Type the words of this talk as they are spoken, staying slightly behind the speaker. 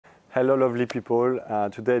Hello lovely people,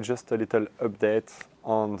 today just a little update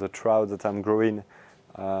on the trout that I'm growing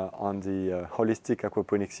on the holistic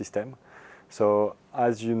aquaponics system. So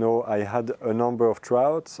as you know, I had a number of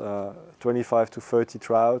trouts, 25 to 30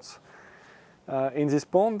 trouts in this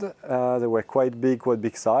pond. They were quite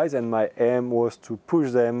big size, and my aim was to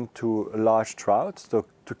push them to large trout, so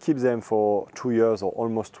to keep them for 2 years or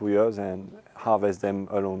almost 2 years and harvest them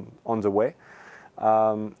along on the way.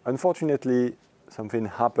 Unfortunately, something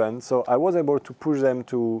happened, so I was able to push them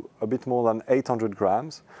to a bit more than 800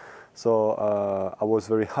 grams. So I was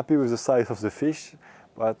very happy with the size of the fish,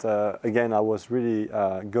 but again, I was really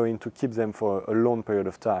going to keep them for a long period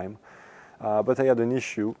of time. But I had an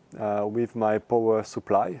issue with my power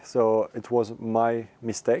supply, so it was my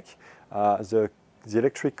mistake. The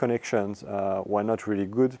electric connections were not really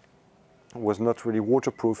good, was not really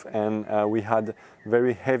waterproof, and we had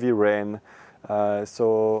very heavy rain,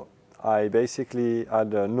 so I basically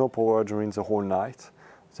had no power during the whole night.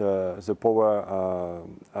 The power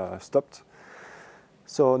stopped.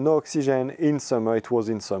 So no oxygen in summer, it was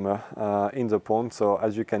in summer, in the pond. So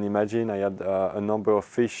as you can imagine, I had a number of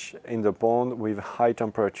fish in the pond with high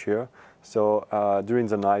temperature. So during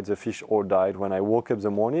the night, the fish all died. When I woke up in the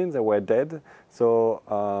morning, they were dead. So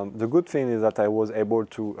the good thing is that I was able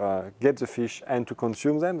to get the fish and to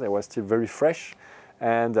consume them. They were still very fresh.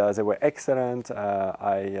 And they were excellent.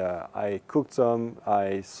 I cooked them,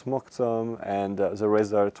 I smoked them, and the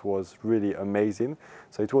result was really amazing.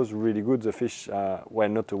 So it was really good. The fish were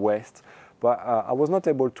not a waste, but I was not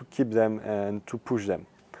able to keep them and to push them.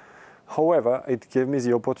 However, it gave me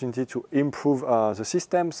the opportunity to improve the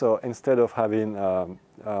system. So instead of having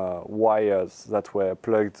wires that were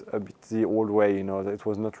plugged a bit the old way, you know, it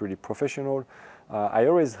was not really professional. I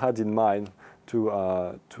always had in mind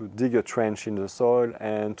to dig a trench in the soil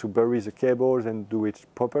and to bury the cables and do it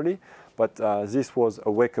properly. But this was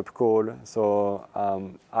a wake-up call, so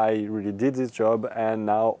I really did this job, and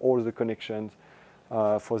now all the connections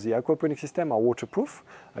for the aquaponics system are waterproof.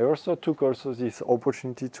 I also took this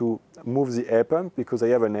opportunity to move the air pump, because I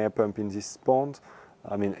have an air pump in this pond.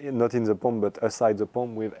 I mean, not in the pond, but aside the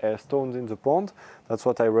pond, with air stones in the pond. That's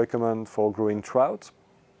what I recommend for growing trout.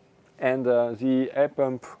 And the air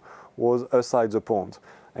pump was aside the pond.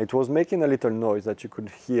 It was making a little noise that you could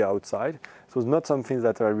hear outside. It was not something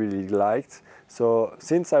that I really liked. So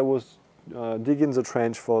since I was digging the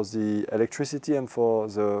trench for the electricity and for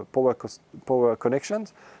the power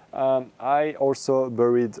connections, I also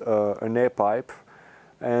buried an air pipe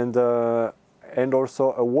and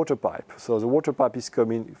also a water pipe. So the water pipe is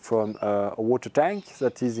coming from a water tank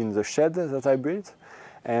that is in the shed that I built.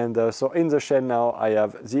 And so in the shed now I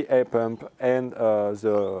have the air pump and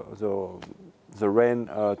the rain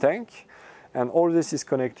tank, and all this is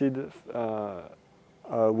connected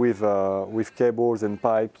with cables and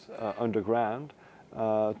pipes underground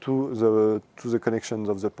to the connections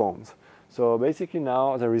of the pond. So basically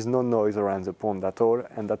now there is no noise around the pond at all,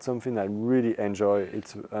 and that's something I really enjoy.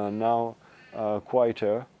 It's now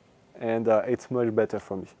quieter, and it's much better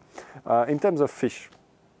for me. In terms of fish,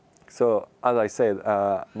 so as I said,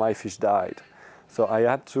 my fish died, so I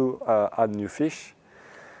had to add new fish.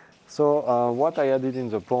 So what I added in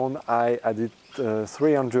the pond, I added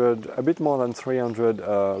a bit more than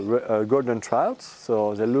 300 golden trouts.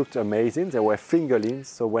 So they looked amazing. They were fingerlings.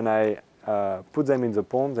 So when I put them in the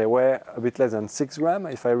pond, they were a bit less than 6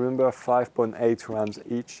 grams. If I remember, 5.8 grams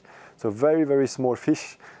each. So very small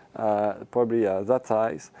fish, probably that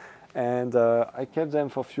size. And I kept them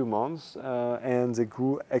for a few months, and they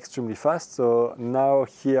grew extremely fast. So now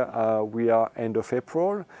here we are end of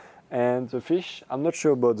April, and the fish, I'm not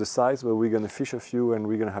sure about the size, but we're going to fish a few and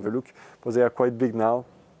we're going to have a look, but they are quite big now.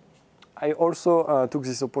 I also took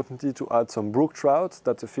this opportunity to add some brook trout.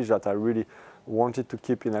 That's a fish that I really wanted to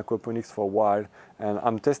keep in aquaponics for a while, and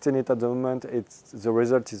I'm testing it at the moment. The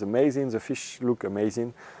result is amazing. The fish look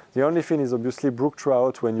amazing. The only thing is obviously brook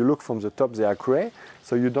trout, when you look from the top, they are gray,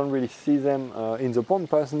 so you don't really see them in the pond.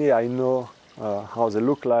 Personally, I know how they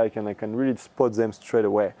look like, and I can really spot them straight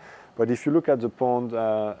away. But if you look at the pond,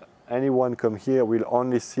 anyone come here will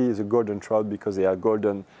only see the golden trout because they are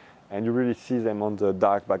golden, and you really see them on the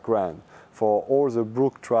dark background. For all the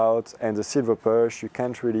brook trout and the silver perch, you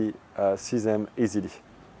can't really see them easily.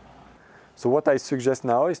 So what I suggest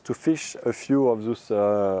now is to fish a few of those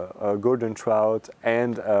golden trout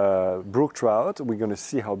and brook trout. We're going to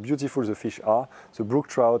see how beautiful the fish are. The brook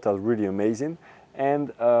trout are really amazing,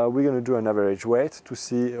 and we're going to do an average weight to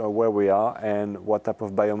see where we are and what type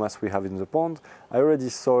of biomass we have in the pond. I already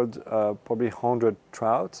sold probably 100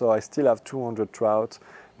 trout, so I still have 200 trout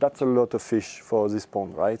that's a lot of fish for this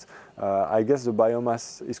pond, right? I guess the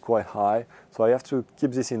biomass is quite high, so I have to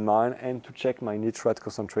keep this in mind and to check my nitrate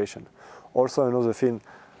concentration. Also another thing,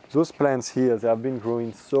 those plants here, they have been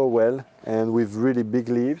growing so well and with really big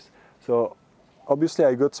leaves. So obviously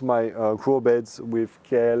I got my grow beds with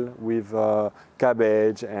kale, with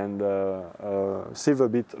cabbage and silver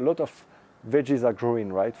beet. A lot of veggies are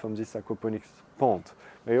growing, right, from this aquaponics pond.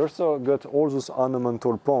 I also got all those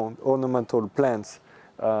ornamental plants,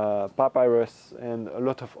 papyrus and a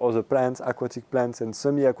lot of other plants, aquatic plants and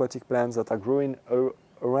semi-aquatic plants that are growing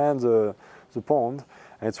around the pond.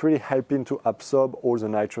 And it's really helping to absorb all the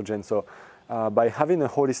nitrogen. So by having a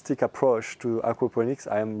holistic approach to aquaponics,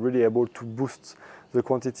 I am really able to boost the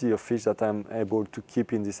quantity of fish that I'm able to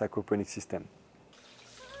keep in this aquaponics system.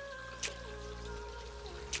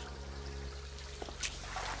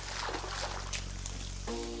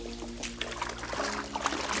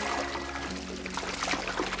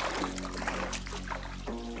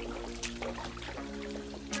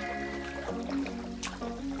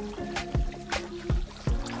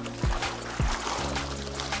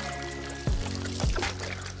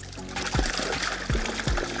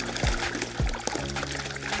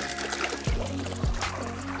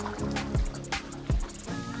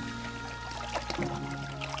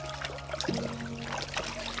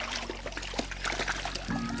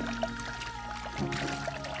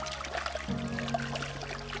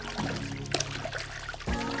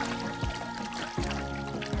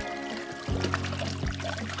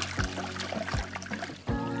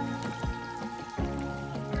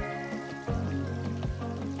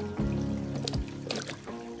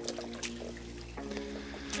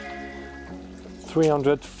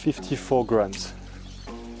 $354 grams.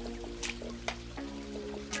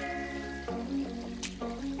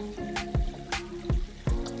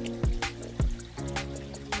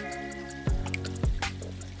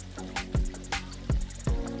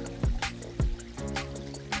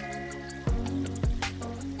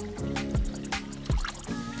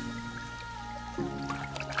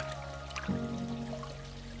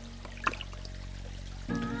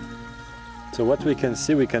 So what we can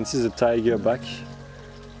see the tiger back.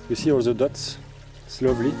 You see all the dots? It's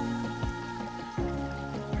lovely.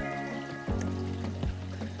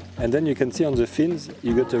 And then you can see on the fins,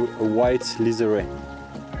 you got a white liseré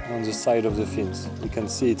on the side of the fins. You can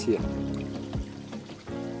see it here.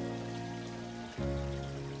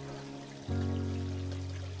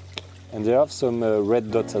 And they have some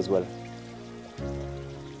red dots as well.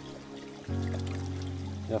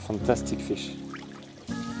 They are fantastic fish.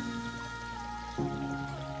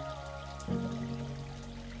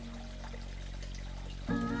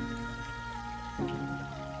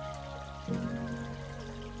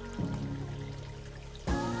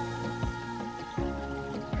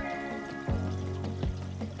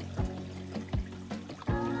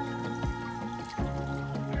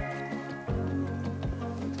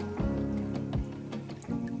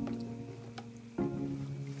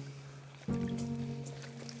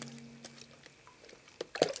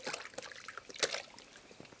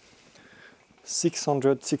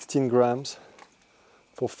 $616 grams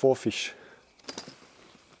for 4 fish.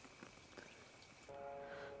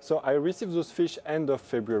 So I received those fish end of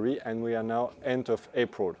February and we are now end of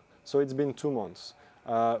April. So it's been 2 months.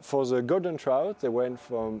 For the golden trout, they went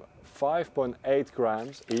from 5.8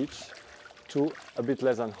 grams each to a bit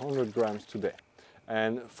less than 100 grams today.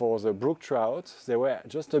 And for the brook trout, they were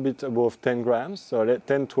just a bit above 10 grams, so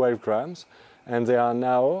 10-12 grams, and they are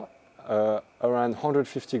now around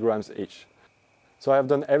 150 grams each. So I've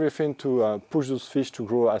done everything to push those fish to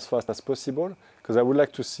grow as fast as possible, because I would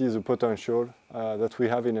like to see the potential that we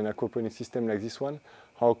have in an aquaponics system like this one,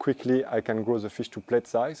 how quickly I can grow the fish to plate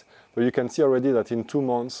size. But you can see already that in 2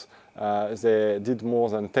 months they did more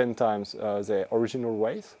than 10 times their original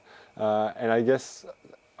weight. And I guess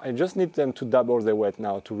I just need them to double their weight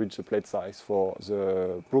now to reach the plate size for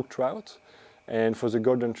the brook trout. And for the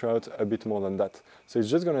golden trout, a bit more than that. So it's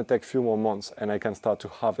just going to take a few more months and I can start to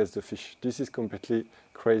harvest the fish. This is completely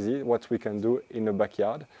crazy what we can do in a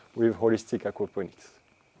backyard with holistic aquaponics.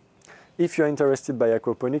 If you're interested by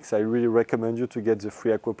aquaponics, I really recommend you to get the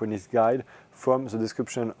free aquaponics guide from the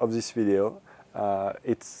description of this video.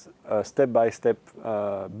 It's a step-by-step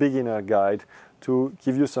beginner guide to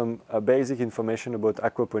give you some basic information about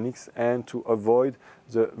aquaponics and to avoid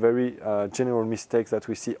the very general mistakes that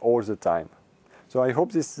we see all the time. So I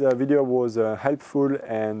hope this video was helpful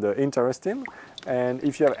and interesting. And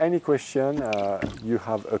if you have any question, you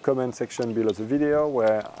have a comment section below the video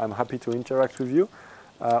where I'm happy to interact with you.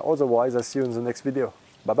 Otherwise, I'll see you in the next video.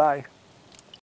 Bye-bye.